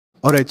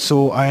All right,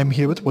 so I am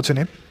here with, what's your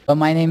name?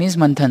 My name is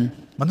Manthan.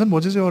 Manthan,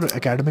 what is your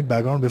academic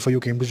background before you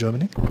came to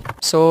Germany?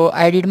 So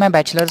I did my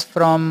bachelor's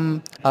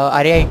from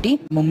RIT,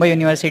 Mumbai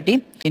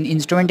University in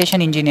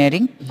instrumentation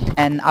engineering,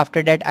 and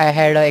after that I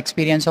had an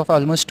experience of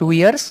almost 2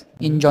 years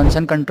in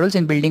Johnson Controls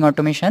in building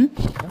automation,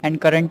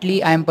 and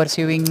currently I am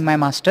pursuing my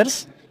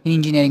master's in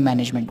engineering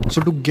management.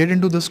 So to get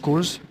into this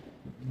course,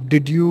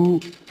 did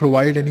you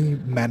provide any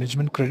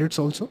management credits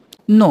also?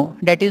 No,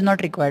 that is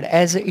not required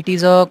as it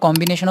is a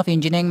combination of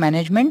engineering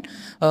management.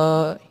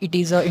 It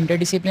is a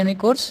interdisciplinary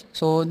course,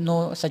 so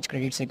no such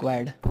credits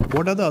required.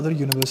 What are the other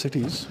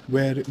universities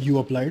where you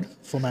applied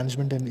for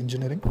management and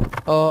engineering?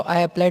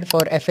 I applied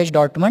for FH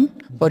Dortmund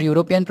for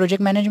European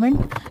project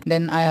management.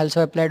 Then I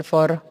also applied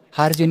for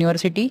Harz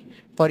University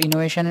for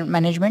innovation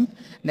management.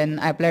 Then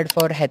I applied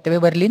for Hathaway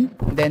Berlin.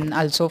 Then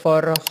also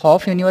for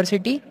Hof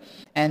University,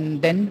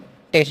 and then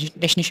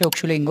Technische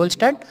Hochschule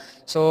Ingolstadt.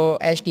 So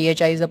as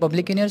THI is a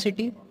public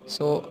university,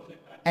 so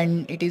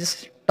and it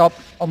is top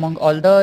among all the